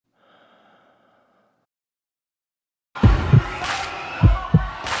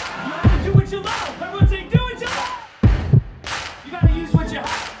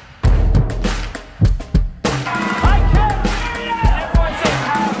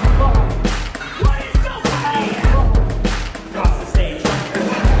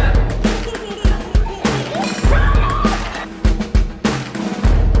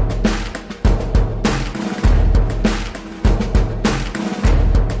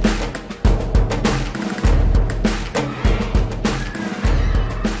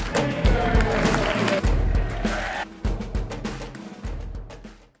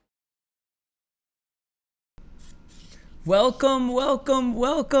Welcome, welcome,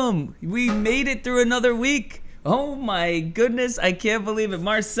 welcome. We made it through another week. Oh my goodness, I can't believe it.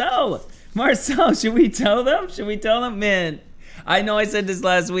 Marcel, should we tell them? Should we tell them? Man, I know I said this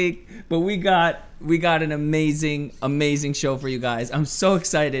last week, but we got an amazing show for you guys. I'm so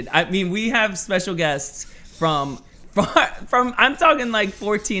excited. I mean, we have special guests from I'm talking like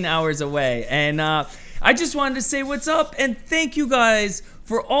 14 hours away. And I just wanted to say what's up and thank you guys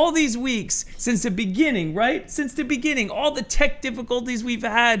for all these weeks since the beginning, right? Since the beginning, all the tech difficulties we've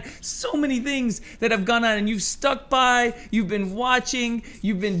had, so many things that have gone on, and you've stuck by, you've been watching,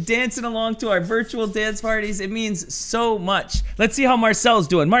 you've been dancing along to our virtual dance parties. It means so much. Let's see how Marcel's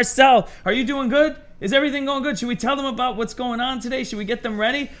doing. Marcel, are you doing good? Is everything going good? Should we tell them about what's going on today? Should we get them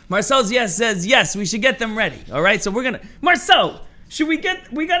ready? Marcel's says yes, we should get them ready. All right, so we're gonna, Marcel, we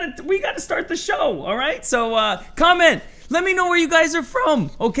gotta start the show, all right? So comment. Let me know where you guys are from,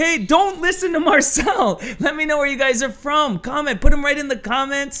 okay? Don't listen to Marcel. Let me know where you guys are from. Comment, put them right in the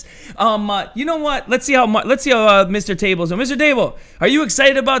comments. You know what? Let's see how Mr. Table's doing. Mr. Table, are you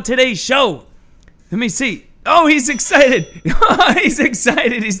excited about today's show? Let me see. Oh, he's excited. He's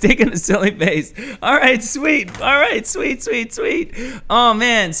excited. He's taking a silly face. All right, sweet. All right, sweet. Oh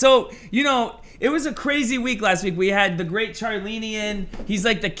man, so you know. It was a crazy week last week. We had the great Charlini in. He's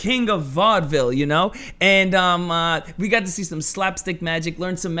like the king of vaudeville, you know? And we got to see some slapstick magic,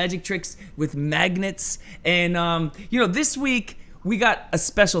 learn some magic tricks with magnets. And, you know, this week, we got a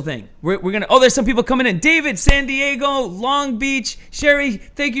special thing. We're gonna, oh, there's some people coming in. David, San Diego, Long Beach. Sherry,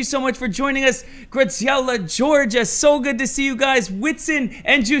 thank you so much for joining us. Graziella, Georgia, so good to see you guys. Whitson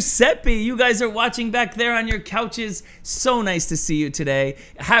and Giuseppe, you guys are watching back there on your couches. So nice to see you today.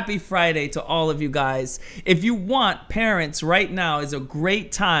 Happy Friday to all of you guys. If you want, parents, right now is a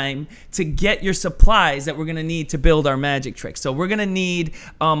great time to get your supplies that we're gonna need to build our magic tricks. So we're gonna need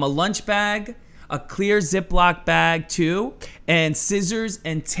a lunch bag, a clear Ziploc bag too, and scissors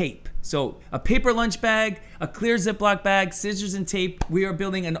and tape. So a paper lunch bag, a clear Ziploc bag, scissors and tape. We are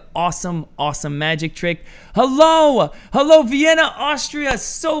building an awesome magic trick. Hello, Vienna, Austria.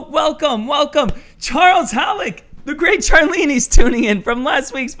 So welcome. Charles Halleck. The great Charlini's tuning in from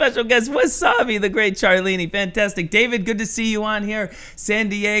last week's special guest, Wasabi, the great Charlini. Fantastic. David, good to see you on here. San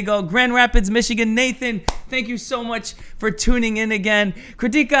Diego, Grand Rapids, Michigan. Nathan, thank you so much for tuning in again.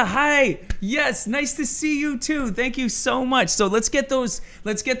 Kritika, hi. Yes, nice to see you too. Thank you so much. So let's get those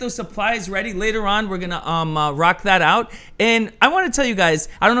supplies ready. Later on, we're gonna rock that out. And I want to tell you guys,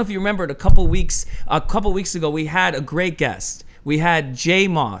 I don't know if you remembered a couple weeks ago, we had a great guest. We had Jay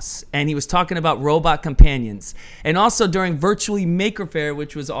Moss, and he was talking about robot companions. And also during Virtually Maker Faire,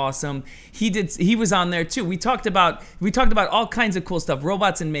 which was awesome, he was on there too. We talked about all kinds of cool stuff,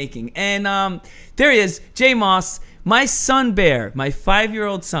 robots and making. And there he is, Jay Moss. My son Bear, my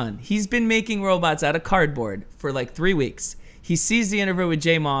 5-year-old son, he's been making robots out of cardboard for like 3 weeks. He sees the interview with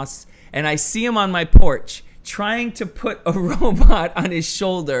Jay Moss, and I see him on my porch trying to put a robot on his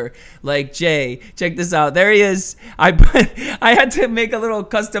shoulder like Jay. Check this out. There he is. I had to make a little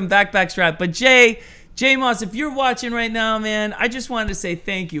custom backpack strap. But Jay Moss, if you're watching right now, man, I just wanted to say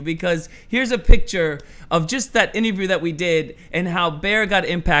thank you, because here's a picture of just that interview that we did and how Bear got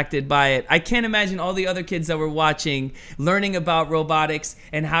impacted by it. I can't imagine all the other kids that were watching, learning about robotics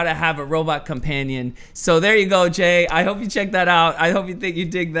and how to have a robot companion. So there you go, Jay. I hope you check that out. I hope you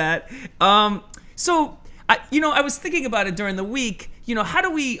dig that. I was thinking about it during the week. You know, how do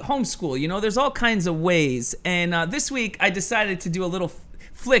we homeschool? You know, there's all kinds of ways. And this week, I decided to do a little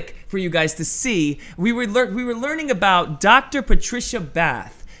flick for you guys to see. We were learning about Dr. Patricia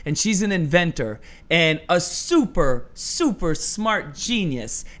Bath, and she's an inventor and a super smart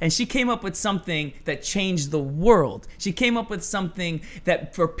genius. And she came up with something that changed the world. She came up with something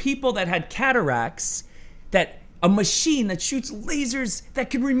that for people that had cataracts, a machine that shoots lasers that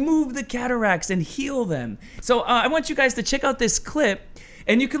can remove the cataracts and heal them. So I want you guys to check out this clip,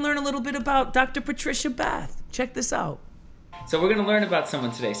 and you can learn a little bit about Dr. Patricia Bath. Check this out. So we're gonna learn about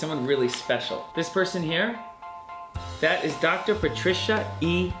someone today, someone really special. This person here, that is Dr. Patricia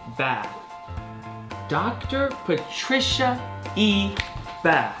E. Bath. Dr. Patricia E.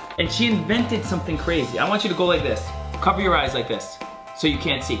 Bath. And she invented something crazy. I want you to go like this. Cover your eyes like this, so you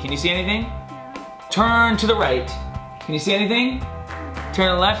can't see. Can you see anything? Turn to the right. Can you see anything? Turn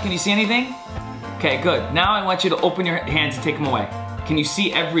to the left. Can you see anything? Okay, good. Now I want you to open your hands and take them away. Can you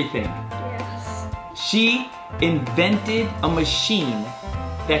see everything? Yes. She invented a machine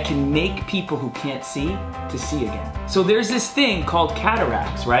that can make people who can't see to see again. So there's this thing called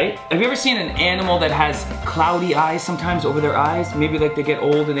cataracts, right? Have you ever seen an animal that has cloudy eyes sometimes over their eyes? Maybe like they get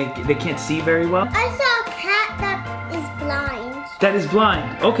old and they can't see very well? I saw a cat that is blind. that is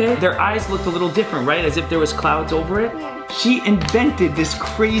blind. Okay, their eyes looked a little different, right? As if there was clouds over it. Yeah. She invented this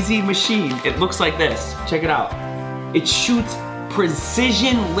crazy machine. It looks like this. Check it out. It shoots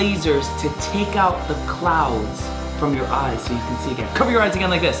precision lasers to take out the clouds from your eyes so you can see again. Cover your eyes again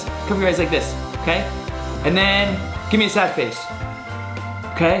like this. Cover your eyes like this, okay? And then give me a sad face,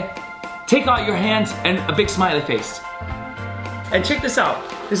 okay? Take out your hands and a big smiley face. And check this out.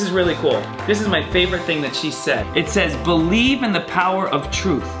 This is really cool. This is my favorite thing that she said. It says, believe in the power of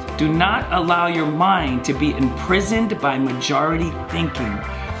truth. Do not allow your mind to be imprisoned by majority thinking.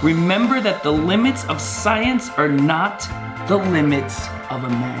 Remember that the limits of science are not the limits of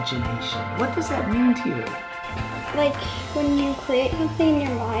imagination. What does that mean to you? Like when you create something in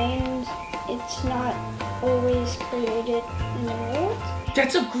your mind, it's not always created in the world.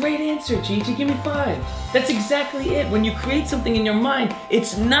 That's a great answer, Gigi. Give me 5. That's exactly it. When you create something in your mind,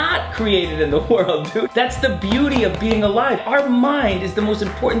 it's not created in the world, dude. That's the beauty of being alive. Our mind is the most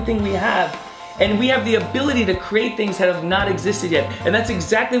important thing we have. And we have the ability to create things that have not existed yet. And that's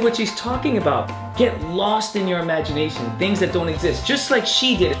exactly what she's talking about. Get lost in your imagination, things that don't exist. Just like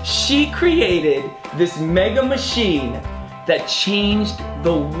she did. She created this mega machine that changed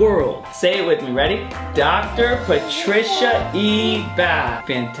the world. Say it with me, ready? Dr. Patricia E. Bath.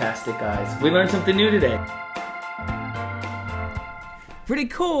 Fantastic, guys. We learned something new today. Pretty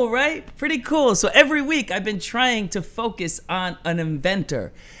cool, right? Pretty cool. So every week I've been trying to focus on an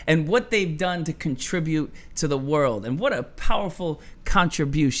inventor and what they've done to contribute to the world. And what a powerful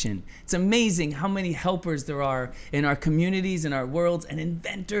contribution. It's amazing how many helpers there are in our communities, in our worlds, and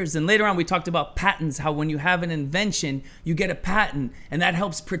inventors. And later on we talked about patents, how when you have an invention, you get a patent, and that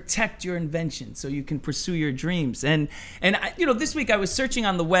helps protect your invention so you can pursue your dreams. And you know, this week I was searching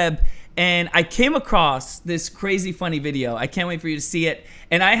on the web and I came across this crazy funny video. I can't wait for you to see it.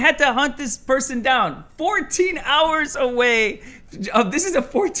 And I had to hunt this person down 14 hours away. This is a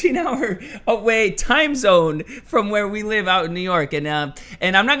 14-hour away time zone from where we live out in New York. And I'm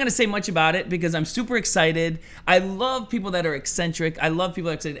not going to say much about it because I'm super excited. I love people that are eccentric. I love people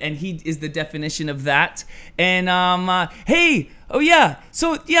that are eccentric, and he is the definition of that. And hey, oh yeah,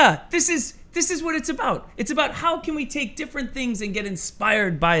 so yeah, this is what it's about. It's about how can we take different things and get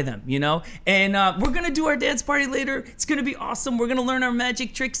inspired by them, you know? And we're gonna do our dance party later. It's gonna be awesome. We're gonna learn our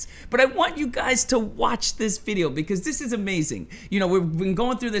magic tricks. But I want you guys to watch this video because this is amazing. You know, we've been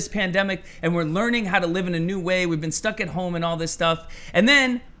going through this pandemic and we're learning how to live in a new way. We've been stuck at home and all this stuff. And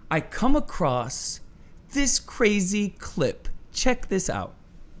then I come across this crazy clip. Check this out.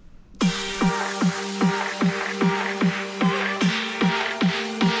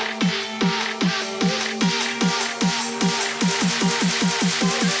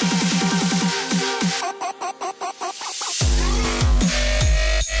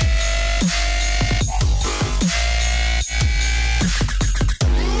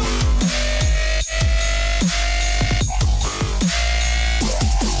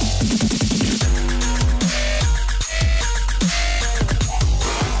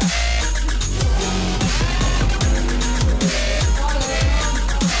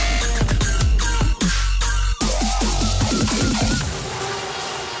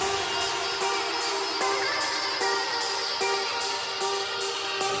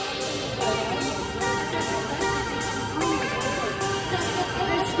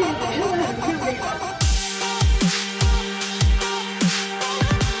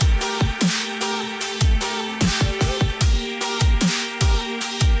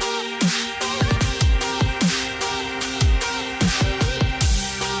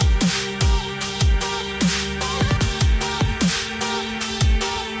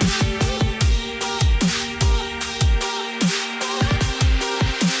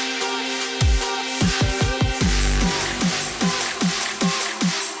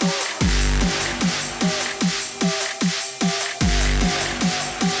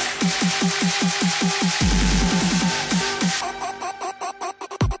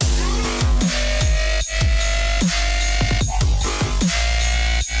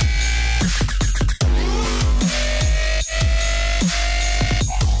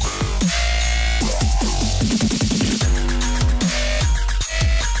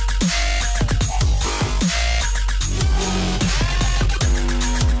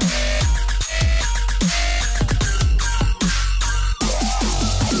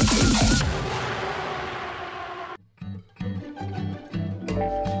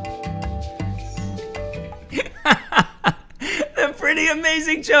 The Pretty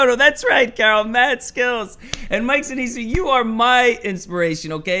Amazing Jono. That's right, Carol. Mad skills. And Mike Sinisi, you are my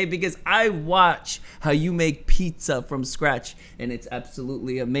inspiration, okay? Because I watch how you make pizza from scratch, and it's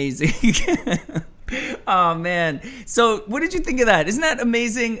absolutely amazing. Oh man. So what did you think of that? Isn't that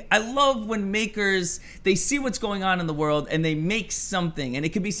amazing? I love when makers, they see what's going on in the world and they make something. And it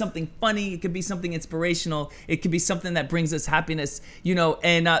could be something funny, it could be something inspirational, it could be something that brings us happiness, you know,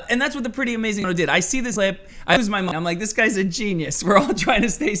 and that's what the Pretty Amazing Jono did. I see this clip, I lose my mind. I'm like, this guy's a genius. We're all trying to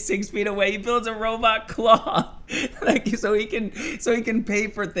stay 6 feet away. He builds a robot claw. Like so he can pay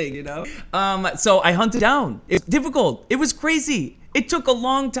for things, you know. So I hunted down. It's difficult. It was crazy. It took a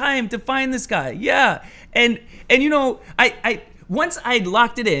long time to find this guy. Yeah. And you know, I once I'd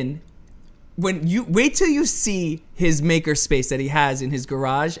locked it in, when you wait till you see his maker space that he has in his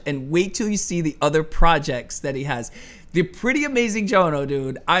garage and wait till you see the other projects that he has. The Pretty Amazing Jono,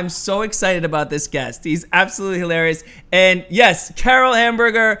 dude. I'm so excited about this guest. He's absolutely hilarious. And yes, Carol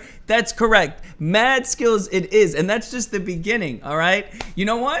Hamburger, that's correct. Mad skills it is. And that's just the beginning, all right? You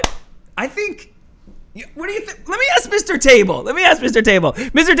know what? I think, what do you think? Let me ask Mr. Table. Mr.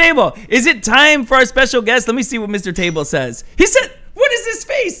 Table, is it time for our special guest? Let me see what Mr. Table says. He said, what is his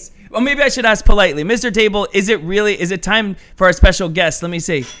face? Well, maybe I should ask politely. Mr. Table, is it time for our special guest? Let me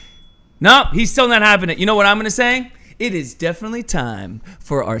see. No, he's still not having it. You know what I'm going to say? It is definitely time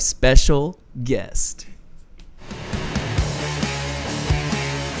for our special guest.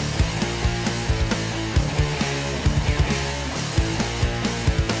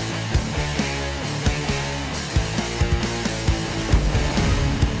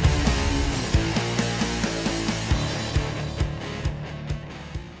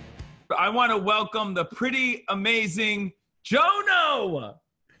 I want to welcome the Pretty Amazing Jono.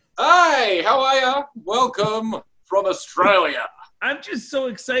 Hi, how are ya? Welcome from Australia. I'm just so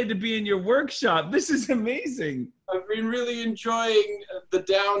excited to be in your workshop. This is amazing. I've been really enjoying the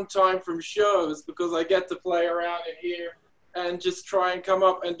downtime from shows because I get to play around in here and just try and come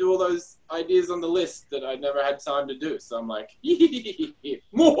up and do all those ideas on the list that I never had time to do. So I'm like,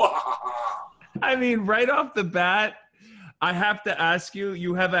 I mean, right off the bat, I have to ask you,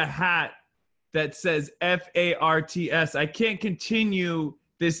 you have a hat that says FARTS. I can't continue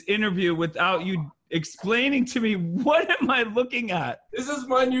this interview without you explaining to me, what am I looking at? This is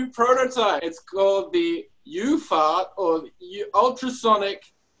my new prototype. It's called the UFART, or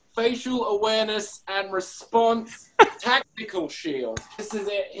Ultrasonic Facial Awareness and Response Tactical Shield. This is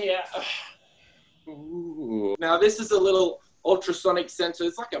it here. Ooh. Now this is a little ultrasonic sensor.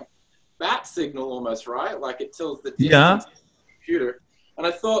 It's like a bat signal almost, right? Like it tells the distance of the computer. And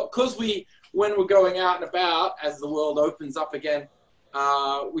I thought, because when we're going out and about, as the world opens up again,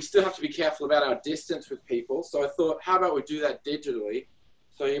 we still have to be careful about our distance with people. So I thought, how about we do that digitally?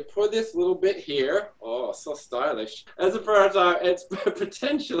 So you put this little bit here. Oh, so stylish. As a prototype, it's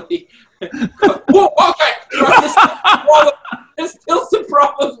potentially... Whoa, okay! There's still some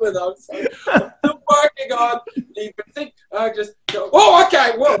problems with them. So I'm still working on the... Oh,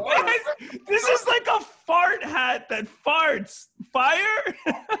 okay! Whoa! Right. This is like a fart hat that farts. Fire?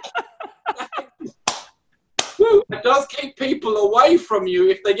 It does keep people away from you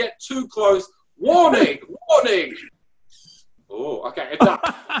if they get too close. Warning! Warning! Oh, okay, it's up.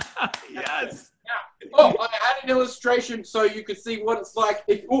 Yes. Yeah. Oh, I had an illustration so you could see what it's like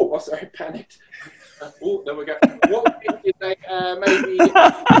if... Oh, sorry, I panicked. Oh, there we go. What is maybe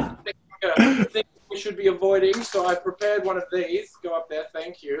things we should be avoiding? So I prepared one of these. Go up there,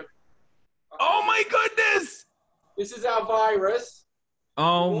 thank you. Oh my goodness! This is our virus.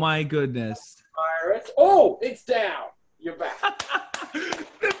 Oh my goodness. Virus. Oh, it's down. You're back.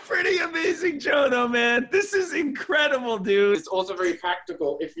 The Pretty Amazing Jono, man. This is incredible, dude. It's also very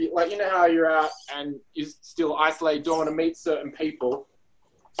practical. If you like, you know how you're out and you still isolate, don't want to meet certain people.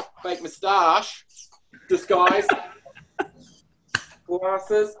 Fake moustache, disguise,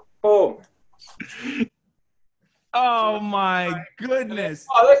 glasses, boom. Oh my goodness.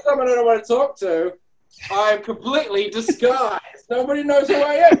 Oh, that's someone I don't want to talk to. I'm completely disguised. Nobody knows who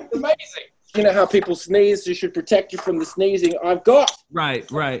I am. It's amazing. You know how people sneeze, you should protect you from the sneezing. I've got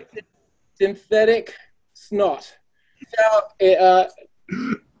synthetic snot. Now,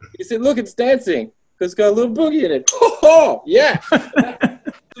 you said, look, it's dancing because it's got a little boogie in it. Oh, yeah.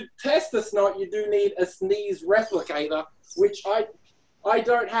 To test the snot, you do need a sneeze replicator, which I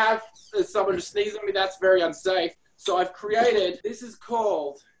don't have. As someone who sneezes at me, that's very unsafe. So I've created, this is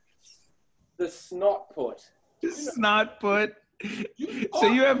called the snot put. Snot put. So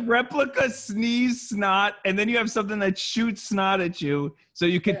you have replica sneeze snot, and then you have something that shoots snot at you, so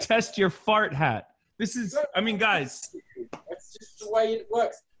you can test your fart hat. This is, I mean, guys. That's just the way it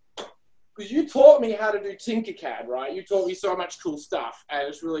works. Because you taught me how to do Tinkercad, right? You taught me so much cool stuff, and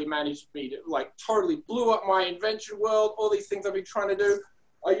it's really managed me to, like, totally blew up my invention world, all these things I've been trying to do.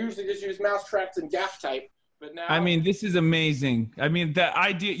 I usually just use mouse tracks and gaff tape. But now, I mean, this is amazing. I mean, the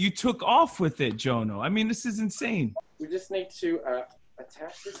idea, you took off with it, Jono. I mean, this is insane. we just need to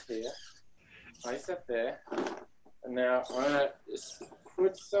attach this here, place that there, and now I'm gonna just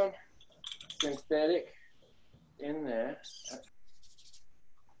put some synthetic in there.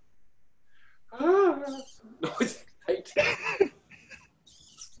 No, stay down.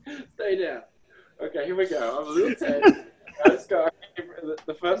 Stay down. Okay, here we go. I'm a little tense. Let's go.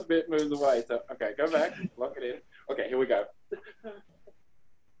 The first bit moves away. So, okay, go back. Lock it in. Okay, here we go.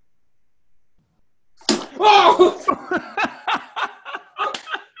 Oh!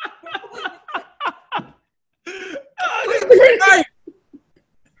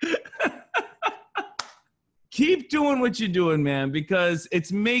 Keep doing what you're doing, man, because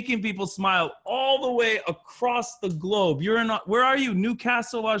it's making people smile all the way across the globe. You're in, where are you?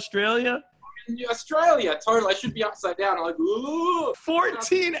 Newcastle, Australia? In Australia, totally. I should be upside down. I'm like, ooh.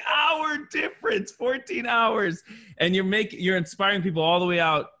 14-hour difference, 14 hours. And you're inspiring people all the way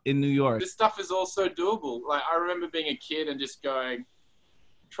out in New York. This stuff is also doable. Like, I remember being a kid and just trying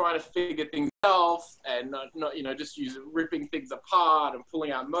to figure things out and not just ripping things apart and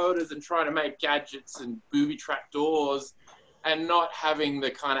pulling out motors and trying to make gadgets and booby trap doors and not having the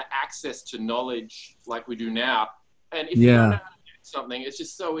kind of access to knowledge like we do now. And if you don't know how to do something, it's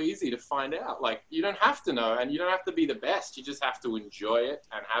just so easy to find out. Like, you don't have to know and you don't have to be the best. You just have to enjoy it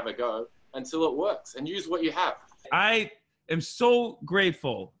and have a go until it works and use what you have. I am so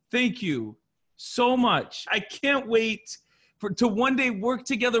grateful. Thank you so much. I can't wait to one day work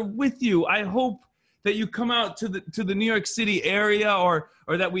together with you. I hope that you come out to the New York City area or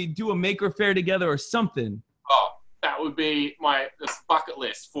that we do a maker fair together or something. Oh, that would be my bucket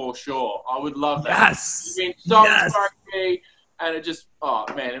list for sure. I would love that. Yes. You've been so inspiring to me, and it just, oh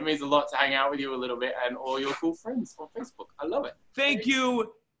man, it means a lot to hang out with you a little bit and all your cool friends on Facebook. I love it. Thank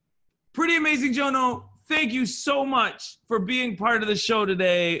you. Pretty Amazing Jono. Thank you so much for being part of the show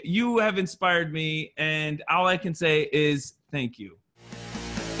today. You have inspired me, and all I can say is thank you.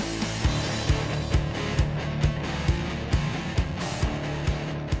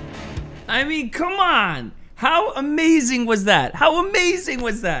 I mean, come on. How amazing was that? How amazing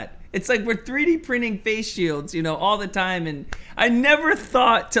was that? It's like we're 3D printing face shields, all the time. And I never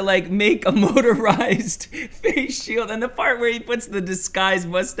thought to make a motorized face shield. And the part where he puts the disguised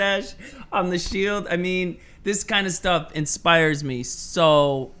mustache on the shield, I mean, this kind of stuff inspires me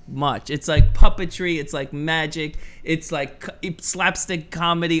so much. It's like puppetry, it's like magic, it's like slapstick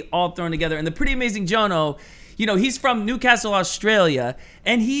comedy all thrown together. And the Pretty Amazing Jono, he's from Newcastle, Australia,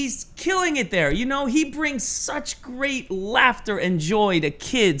 and he's killing it there. He brings such great laughter and joy to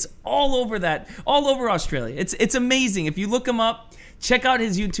kids all over Australia. It's amazing. If you look him up, check out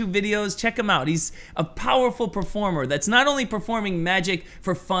his YouTube videos, check him out. He's a powerful performer that's not only performing magic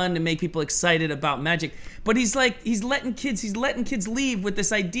for fun to make people excited about magic, but he's letting kids leave with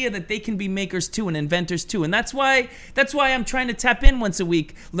this idea that they can be makers too and inventors too. And that's why I'm trying to tap in once a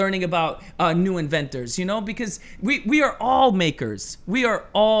week learning about new inventors, because we are all makers. We are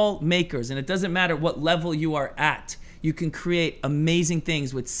all makers, and it doesn't matter what level you are at. You can create amazing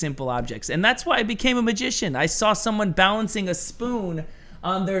things with simple objects. And that's why I became a magician. I saw someone balancing a spoon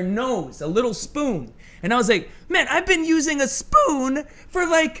on their nose, a little spoon. And I was like, man, I've been using a spoon for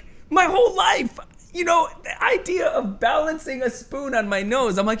my whole life. The idea of balancing a spoon on my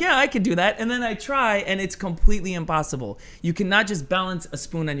nose, I'm like, yeah, I can do that. And then I try, and it's completely impossible. You cannot just balance a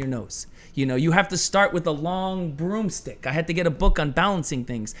spoon on your nose. You have to start with a long broomstick. I had to get a book on balancing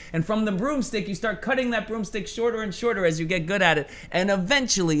things. And from the broomstick, you start cutting that broomstick shorter and shorter as you get good at it. And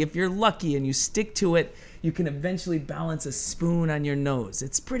eventually, if you're lucky and you stick to it, you can eventually balance a spoon on your nose.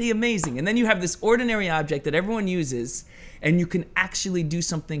 It's pretty amazing. And then you have this ordinary object that everyone uses, and you can actually do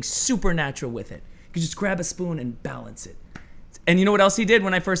something supernatural with it. You can just grab a spoon and balance it. And you know what else he did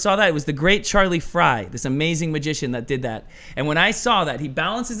when I first saw that? It was the great Charlie Fry, this amazing magician that did that. And when I saw that, he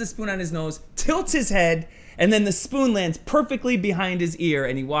balances the spoon on his nose, tilts his head, and then the spoon lands perfectly behind his ear,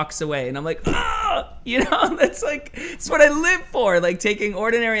 and he walks away. And I'm like, ah! That's what I live for, taking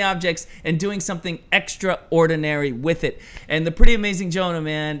ordinary objects and doing something extraordinary with it. And the Pretty Amazing Jono,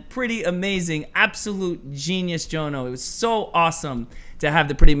 man, pretty amazing, absolute genius Jono. It was so awesome to have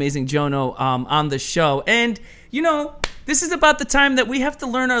the Pretty Amazing Jono on the show. And, this is about the time that we have to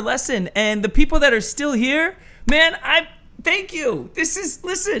learn our lesson. And the people that are still here, man, thank you.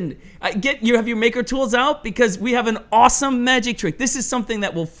 Listen, you have your maker tools out because we have an awesome magic trick. This is something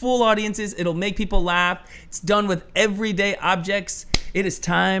that will fool audiences. It'll make people laugh. It's done with everyday objects. It is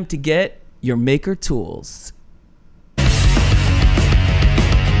time to get your maker tools.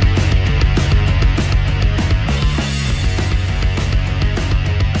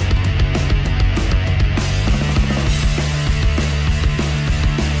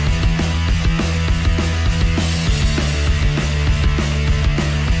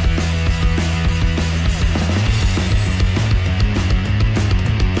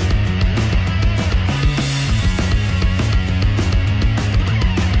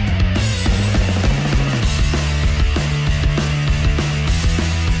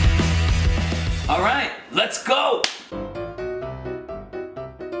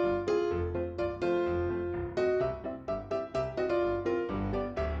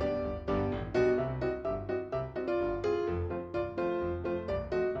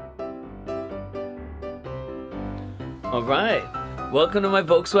 All right. Welcome to my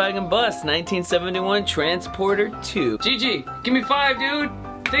Volkswagen bus, 1971 Transporter 2. Gigi, give me 5, dude.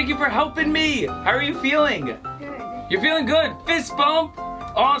 Thank you for helping me. How are you feeling? Good. You're feeling good. Fist bump.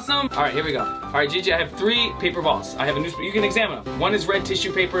 Awesome. All right, here we go. All right, Gigi, I have 3 paper balls. I have a newspaper. You can examine them. One is red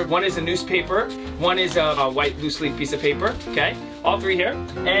tissue paper. One is a newspaper. One is a white loose leaf piece of paper. Okay, all 3 here.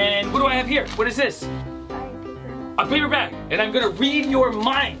 And what do I have here? What is this? A paper bag. And I'm gonna read your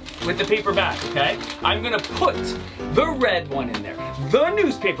mind with the paper bag, okay? I'm gonna put the red one in there, the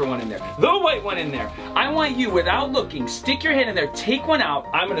newspaper one in there, the white one in there. I want you, without looking, stick your hand in there, take one out.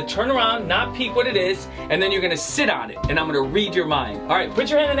 I'm gonna turn around, not peek what it is, and then you're gonna sit on it, and I'm gonna read your mind. All right, put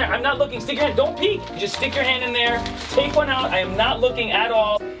your hand in there. I'm not looking. Stick your hand. Don't peek. Just stick your hand in there. Take one out. I am not looking at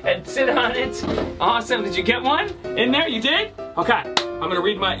all, and sit on it. Awesome. Did you get one in there? You did? Okay. I'm gonna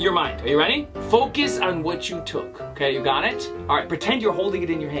read your mind. Are you ready? Focus on what you took. Okay, you got it? All right, pretend you're holding it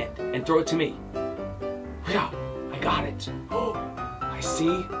in your hand and throw it to me. Yeah, I got it. Oh, I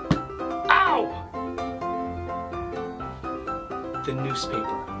see. Ow! The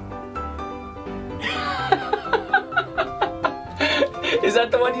newspaper. Is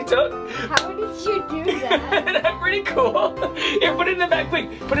that the one you took? How did you do that? That's pretty cool. Here, put it in the bag quick.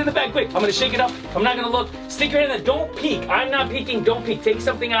 Put it in the bag quick. I'm gonna shake it up. I'm not gonna look. Stick your hand in there. Don't peek. I'm not peeking. Don't peek. Take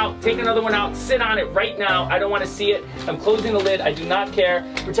something out. Take another one out. Sit on it right now. I don't want to see it. I'm closing the lid. I do not care.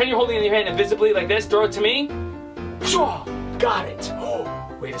 Pretend you're holding it in your hand invisibly like this. Throw it to me. Got it. Oh,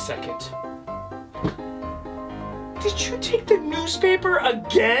 wait a second. Did you take the newspaper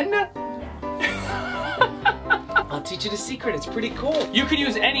again? I'll teach you the secret. It's pretty cool. You could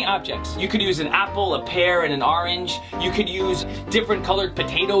use any objects. You could use an apple, a pear, and an orange. You could use different colored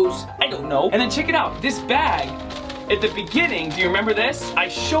potatoes. I don't know. And then check it out. This bag, at the beginning, do you remember this? I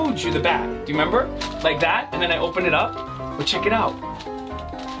showed you the bag. Do you remember? Like that? And then I opened it up. Well, check it out.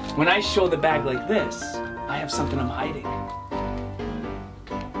 When I show the bag like this, I have something I'm hiding.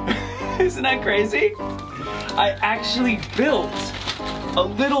 Isn't that crazy? I actually built a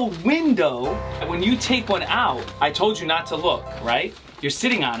little window. When you take one out, I told you not to look, right? You're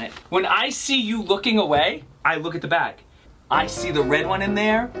sitting on it. When I see you looking away, I look at the bag. I see the red one in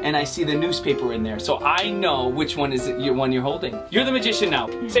there, and I see the newspaper in there. So I know which one is the one you're holding. You're the magician now.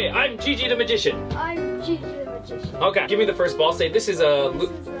 Say, I'm Gigi the magician. I'm Gigi the magician. Okay, give me the first ball. Say, this is a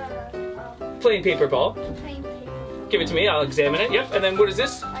plain paper ball. Plain paper. Give it to me, I'll examine it. Yep, and then what is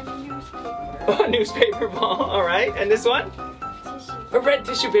this? A newspaper. A newspaper ball, all right. And this one? Tissue. A red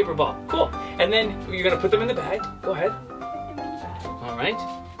tissue paper ball. Cool. And then you're gonna put them in the bag. Go ahead. All right.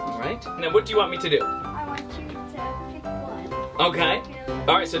 All right. And then what do you want me to do? I want you to pick one. Okay.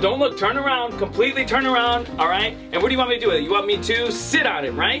 All right. So don't look. Turn around. Completely turn around. All right. And what do you want me to do with it? You want me to sit on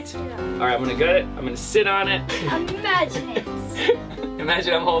it, right? Yeah. All right. I'm gonna get it. I'm gonna sit on it. Imagine it.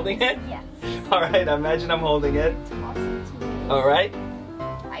 Imagine I'm holding it. Yes. All right. Imagine I'm holding it. Toss it to me. All right.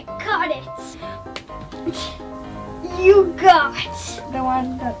 I got it. You got the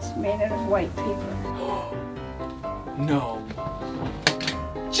one that's made out of white paper. No.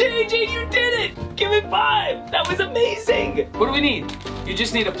 JJ, you did it! Give it 5! That was amazing! What do we need? You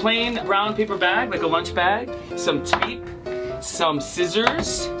just need a plain brown paper bag, like a lunch bag, some tape, some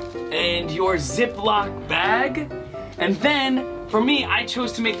scissors, and your Ziploc bag. And then, for me, I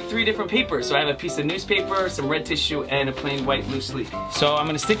chose to make 3 different papers. So I have a piece of newspaper, some red tissue, and a plain white loose leaf. So I'm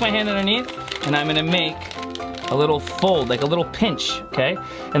gonna stick my hand underneath, and I'm gonna make a little fold, like a little pinch, okay?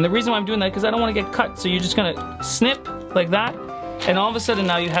 And the reason why I'm doing that, because I don't want to get cut. So you're just gonna snip like that, and all of a sudden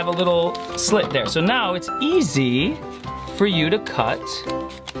now you have a little slit there. So now it's easy for you to cut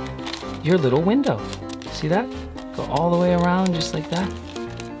your little window. See that? Go all the way around just like that.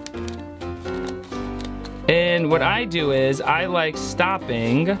 And what I do is I like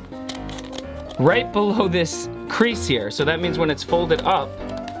stopping right below this crease here. So that means when it's folded up,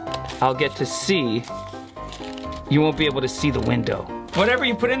 I'll get to see. You won't be able to see the window. Whatever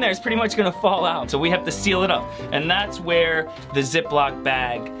you put in there is pretty much gonna fall out. So we have to seal it up. And that's where the Ziploc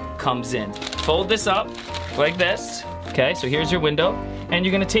bag comes in. Fold this up like this. Okay, so here's your window. And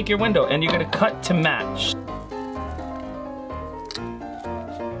you're gonna take your window and you're gonna cut to match.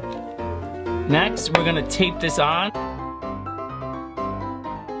 Next, we're gonna tape this on.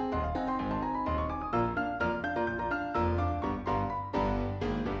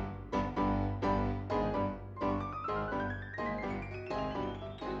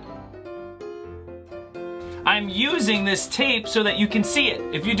 I'm using this tape so that you can see it.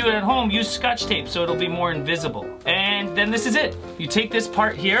 If you do it at home, use Scotch tape so it'll be more invisible. And then this is it. You take this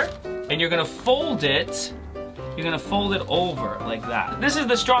part here and you're gonna fold it. You're gonna fold it over like that. This is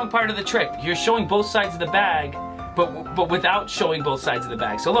the strong part of the trick. You're showing both sides of the bag, but without showing both sides of the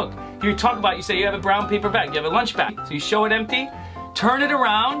bag. So look, you talk about, you say you have a brown paper bag, you have a lunch bag. So you show it empty, turn it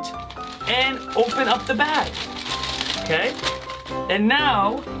around, and open up the bag, okay? And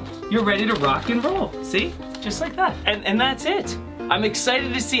now, you're ready to rock and roll, see? Just like that, and that's it. I'm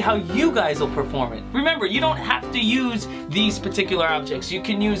excited to see how you guys will perform it. Remember, you don't have to use these particular objects. You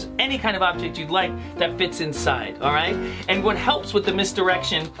can use any kind of object you'd like that fits inside, all right? And what helps with the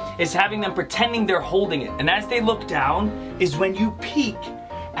misdirection is having them pretending they're holding it. And as they look down is when you peek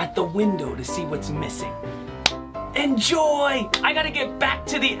at the window to see what's missing. Enjoy! I gotta get back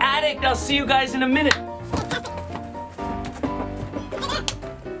to the attic. I'll see you guys in a minute.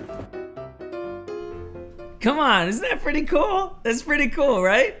 Come on, isn't that pretty cool? That's pretty cool,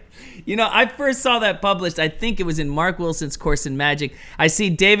 right? You know, I first saw that published, I think it was in Mark Wilson's Course in Magic. I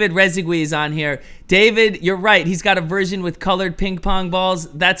see David Rezegui is on here. David, you're right. He's got a version with colored ping pong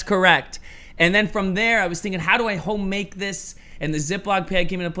balls. That's correct. And then from there, I was thinking, how do I home make this? And the Ziploc bag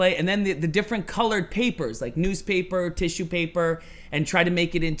came into play. And then the different colored papers, like newspaper, tissue paper, and try to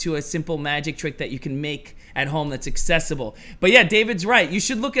make it into a simple magic trick that you can make at home that's accessible. But yeah, David's right. You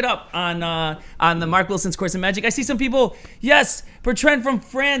should look it up on the Mark Wilson's Course in Magic. I see some people, yes, Bertrand from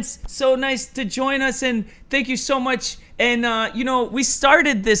France, so nice to join us, and thank you so much. And you know, we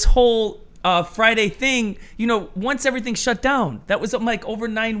started this whole Friday thing, you know, once everything shut down. That was like over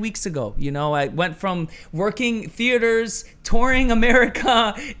 9 weeks ago. You know, I went from working theaters, touring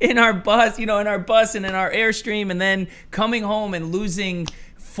America in our bus, you know, in our bus and in our Airstream, and then coming home and losing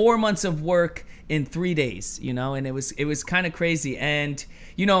 4 months of work in 3 days, you know, and it was kind of crazy. And,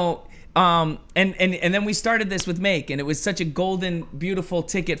 you know, and then we started this with Make, and it was such a golden, beautiful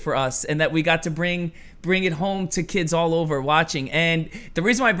ticket for us, and that we got to bring it home to kids all over watching. And the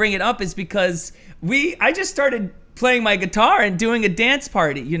reason why I bring it up is because I just started playing my guitar and doing a dance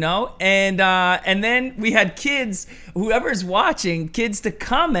party, you know, and then we had kids, whoever's watching, kids to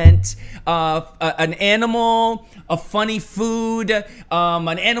comment an animal, a funny food,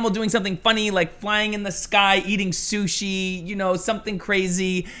 an animal doing something funny like flying in the sky, eating sushi, you know, something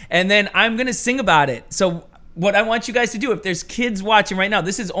crazy, and then I'm gonna sing about it. So what I want you guys to do, if there's kids watching right now,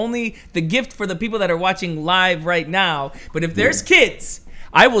 this is only the gift for the people that are watching live right now, but if there's kids,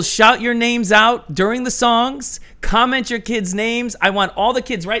 I will shout your names out during the songs, comment your kids' names. I want all the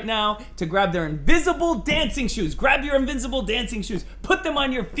kids right now to grab their invisible dancing shoes. Grab your invisible dancing shoes, put them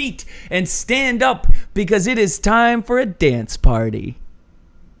on your feet, and stand up, because it is time for a dance party.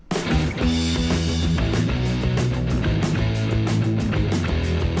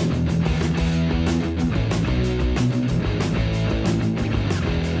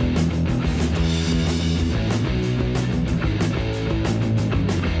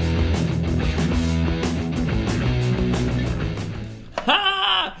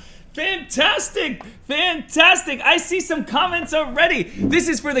 Fantastic! Fantastic! I see some comments already. This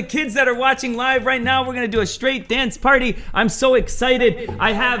is for the kids that are watching live right now. We're gonna do a straight dance party. I'm so excited.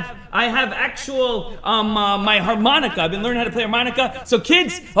 I have actual my harmonica. I've been learning how to play harmonica. So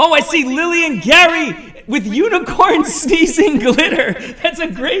kids, oh, I see Lily and Gary with unicorn sneezing glitter. That's a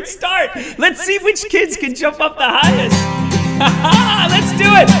great start. Let's see which kids can jump up the highest. Let's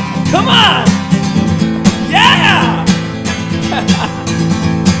do it. Come on. Yeah.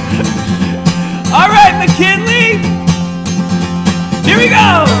 All right, McKinley, here we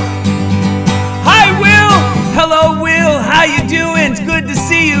go. Hi, Will. Hello, Will. How you doing? It's good to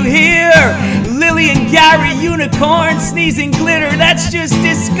see you here. Lily and Gary, unicorn, sneezing glitter. That's just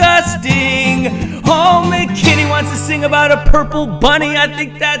disgusting. Oh, McKinney wants to sing about a purple bunny. I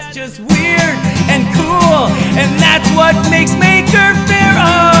think that's just weird and cool. And that's what makes Maker Faire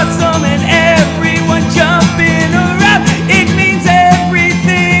awesome. And everyone jumping around, it means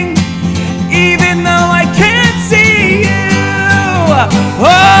everything. Even though I can't see you.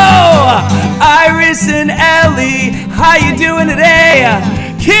 Oh, Iris and Ellie, how you doing today?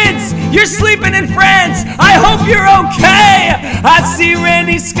 Kids, you're sleeping in France. I hope you're okay. I see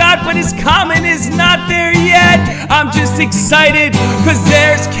Randy Scott, but his comment is not there yet. I'm just excited, cause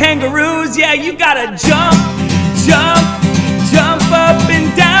there's kangaroos. Yeah, you gotta jump, jump, jump up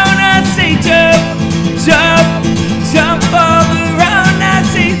and down. I say jump, jump, jump all around. I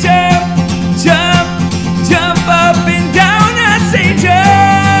say jump, jump, jump up and down. I say jump.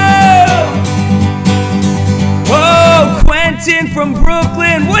 Whoa, Quentin from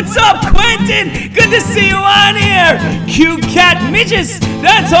Brooklyn. What's up, Quentin? Good to see you on here. Cute cat midgets.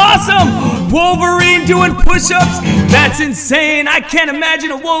 That's awesome. Wolverine doing push-ups. That's insane. I can't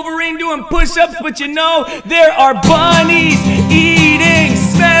imagine a Wolverine doing push-ups, but you know, there are bunnies eating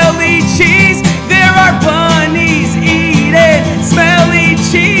smelly cheese. There are bunnies eating smelly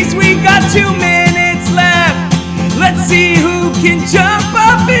cheese. We got 2 minutes left. Let's see who can jump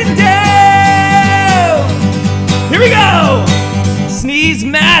up and down.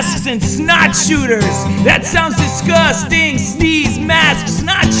 sneeze, masks, and snot shooters. That sounds disgusting. Sneeze, masks,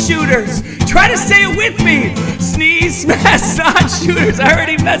 snot shooters. Try to say it with me. Sneeze, masks, snot shooters. I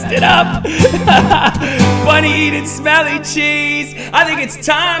already messed it up. Bunny eating smelly cheese. I think it's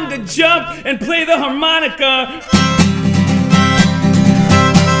time to jump and play the harmonica.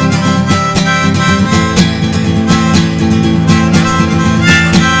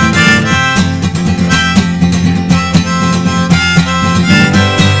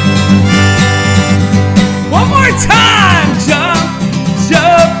 One more time! Jump,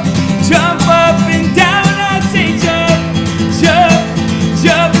 jump, jump up and down. I say jump, jump,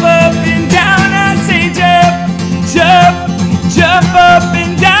 jump up and down. I say jump, jump, jump up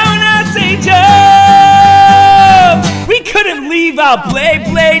and down. I say jump. We couldn't leave out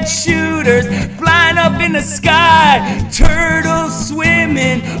blade shooters flying up in the sky, turtles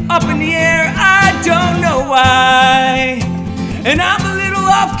swimming up in the air. I don't know why. And I'm a little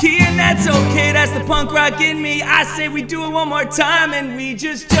off key, and that's okay. That's the punk rock in me. I say we do it one more time, and we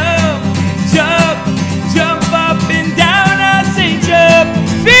just jump, jump, jump up and down. I say jump.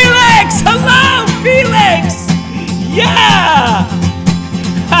 Felix, hello, Felix. Yeah.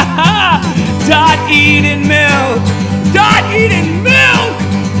 Ha ha. Dot eating milk. Dot eating milk.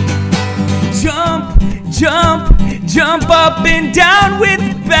 Jump, jump, jump up and down with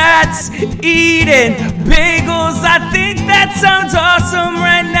bats eating bagels. I think that sounds awesome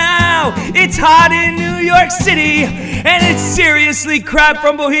right now. It's hot in New York City, and it's seriously crap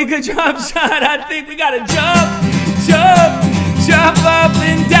from Bohica Drop Shot. I think we gotta jump, jump, jump up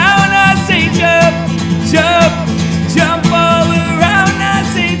and down. I say jump, jump, jump all around. I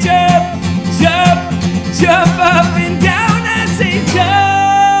say jump, jump, jump up and down. I say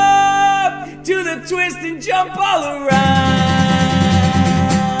jump, do the twist and jump all around.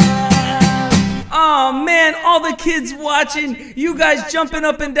 Oh man, all the kids watching, you guys jumping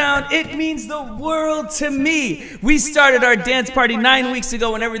up and down, it means the world to me. We started our dance party 9 weeks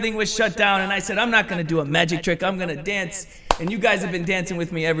ago when everything was shut down, and I said, I'm not gonna do a magic trick, I'm gonna dance. And you guys have been dancing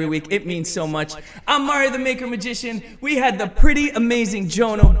with me every week. It means so much. I'm Mario the Maker Magician. We had the Pretty Amazing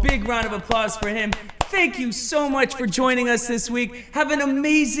Jono. Big round of applause for him. Thank you so much for joining us this week. Have an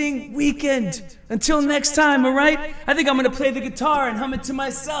amazing weekend. Until next time, all right? I think I'm gonna play the guitar and hum it to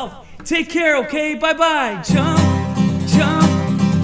myself. Take care, okay? Bye-bye. Jump.